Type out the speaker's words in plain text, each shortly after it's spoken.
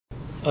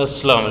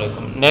अस्सलाम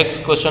वालेकुम।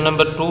 Next question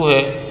number 2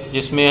 है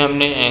जिसमें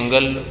हमने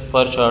angle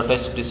for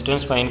shortest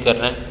distance find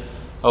करना है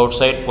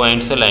आउटसाइड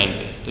पॉइंट से लाइन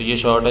पे। तो ये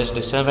शॉर्टेस्ट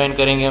डिस्टेंस फाइंड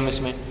करेंगे हम।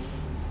 इसमें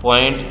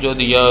पॉइंट जो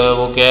दिया हुआ है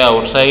वो क्या है,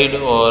 आउटसाइड,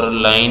 और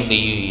लाइन दी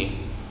हुई है।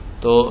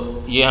 तो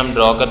ये हम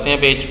ड्रॉ करते हैं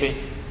पेज पे।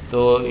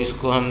 तो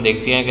इसको हम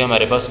देखते हैं कि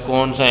हमारे पास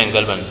कौन सा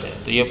एंगल बनता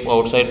है। तो ये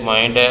आउटसाइड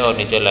पॉइंट है और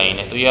नीचे लाइन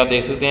है। तो ये आप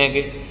देख सकते हैं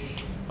कि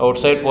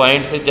आउटसाइड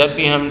पॉइंट से जब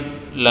भी हम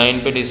लाइन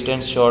पे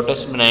डिस्टेंस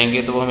शॉर्टेस्ट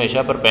बनाएंगे तो वो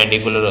हमेशा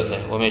परपेंडिकुलर होता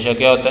है। वो हमेशा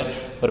क्या होता है,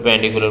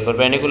 परपेंडिकुलर।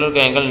 परपेंडिकुलर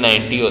का एंगल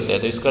 90 होता है।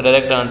 तो इसका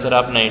डायरेक्ट आंसर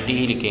आप 90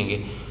 ही लिखेंगे,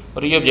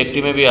 और ये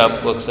ऑब्जेक्टिव में भी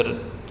आपको अक्सर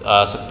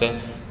आ सकता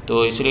है।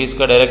 तो इसलिए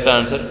इसका डायरेक्ट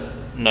आंसर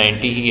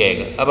 90 ही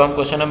आएगा। अब हम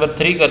क्वेश्चन नंबर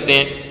 3 करते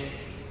हैं।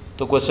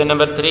 तो क्वेश्चन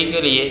नंबर 3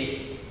 के लिए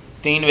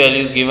 3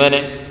 वैल्यूज़ गिवन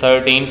है,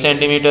 13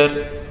 सेंटीमीटर,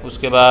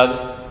 उसके बाद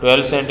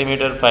 12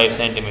 सेंटीमीटर, 5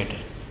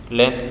 सेंटीमीटर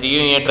लेंथ दी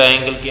हुई है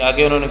ट्राइंगल की।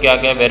 आगे उन्होंने क्या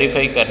क्या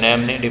वेरीफाई करना है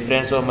हमने,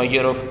 difference of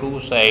measure of 2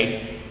 side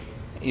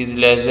is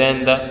less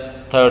than the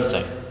third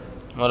side.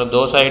 मतलब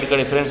 2 साइड का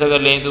डिफरेंस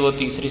अगर लें तो वो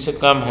तीसरी से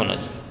कम होना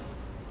चाहिए।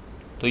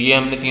 तो ये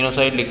हमने तीनों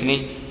साइड लिख ली।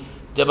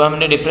 जब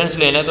हमने डिफरेंस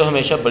लेना है तो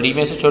हमेशा बड़ी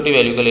में से छोटी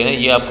वैल्यू का लेना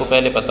है, ये आपको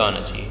पहले पता होना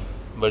चाहिए।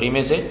 बड़ी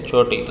में से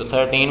छोटी, तो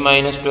 13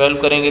 -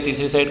 12 करेंगे,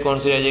 तीसरी साइड कौन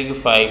सी रह जाएगी,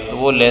 5। तो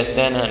वो लेस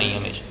देन है नहीं,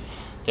 हमेशा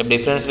जब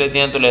डिफरेंस लेते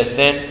हैं तो लेस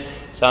देन,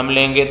 सम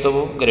लेंगे तो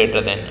वो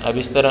ग्रेटर देन। अब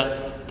इस तरह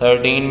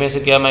 13 में से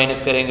क्या माइनस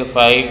करेंगे,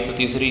 5, तो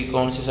तीसरी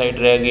कौन सी साइड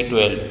रहेगी,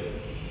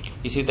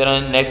 12। इसी तरह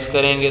नेक्स्ट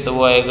करेंगे तो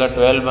वो आएगा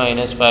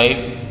 12 - 5,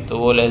 तो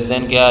वो लेस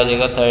देन क्या आ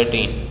जाएगा,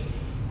 13।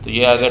 तो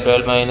ये आ गया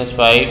 12 -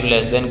 5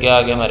 लेस देन क्या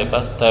आ गया हमारे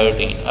पास,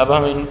 13। अब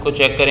हम इनको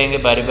चेक करेंगे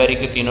बारी बारी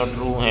के तीनों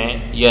ट्रू हैं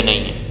या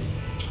नहीं है।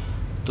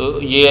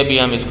 तो ये अभी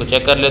हम इसको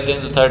चेक कर लेते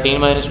हैं। तो 13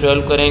 -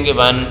 12 करेंगे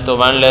 1, तो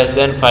 1 लेस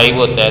देन 5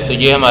 होता है, तो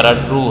ये हमारा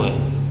ट्रू है।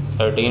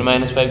 13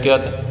 - 5 क्या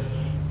होता है,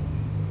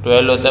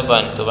 12 होता है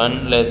 1, तो 1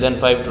 लेस देन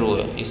 5 ट्रू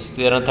है।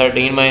 इसी तरह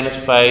 13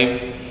 - 5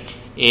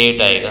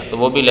 8 आएगा, तो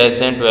वो भी लेस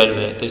देन 12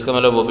 है, तो इसका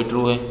मतलब वो भी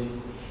ट्रू है।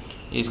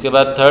 इसके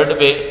बाद थर्ड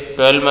पे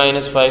 12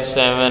 - 5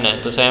 7 है,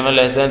 तो 7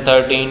 लेस देन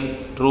 13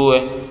 ट्रू है,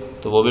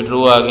 तो वो भी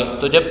ट्रू आ गया।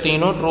 तो जब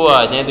तीनों ट्रू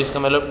आ जाएं तो इसका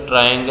मतलब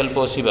ट्रायंगल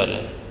पॉसिबल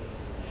है।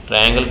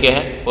 ट्रायंगल क्या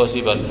है,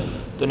 पॉसिबल।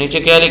 तो नीचे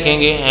क्या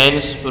लिखेंगे,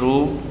 hence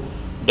prove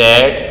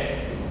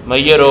that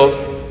measure of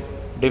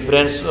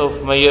difference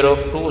of measure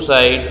of 2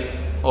 side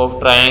of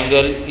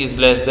triangle is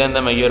less than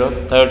the measure of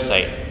third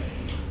side.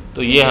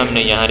 तो ये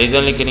हमने यहाँ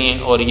रीज़न लिखनी है,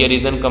 और ये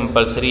रीज़न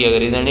कंपलसरी है। अगर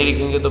रीज़न नहीं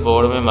लिखेंगे तो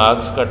बोर्ड में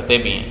मार्क्स कटते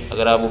भी हैं।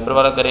 अगर आप ऊपर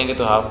वाला करेंगे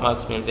तो हाफ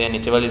मार्क्स मिलते हैं,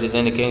 नीचे वाली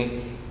रीज़न लिखेंगे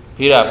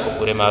फिर आपको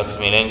पूरे मार्क्स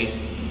मिलेंगे।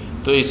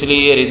 तो इसलिए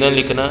ये रीज़न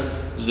लिखना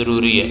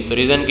ज़रूरी है। तो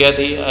रीज़न क्या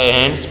थी,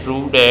 hence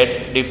prove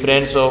that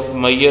difference of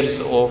measures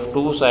of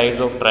 2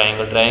 sides of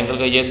triangle. Triangle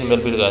का ये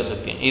सिंबल भी लगा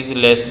सकते हैं, is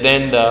less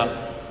than the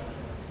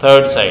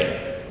third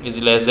side,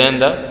 is less than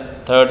the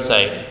third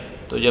side.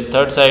 तो जब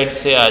थर्ड साइड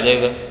से आ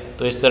जाएगा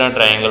तो इस तरह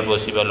ट्रायंगल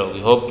पॉसिबल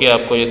होगी। होप कि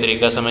आपको ये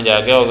तरीका समझ आ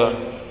गया होगा।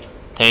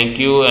 थैंक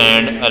यू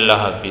एंड अल्लाह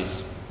हाफिज़।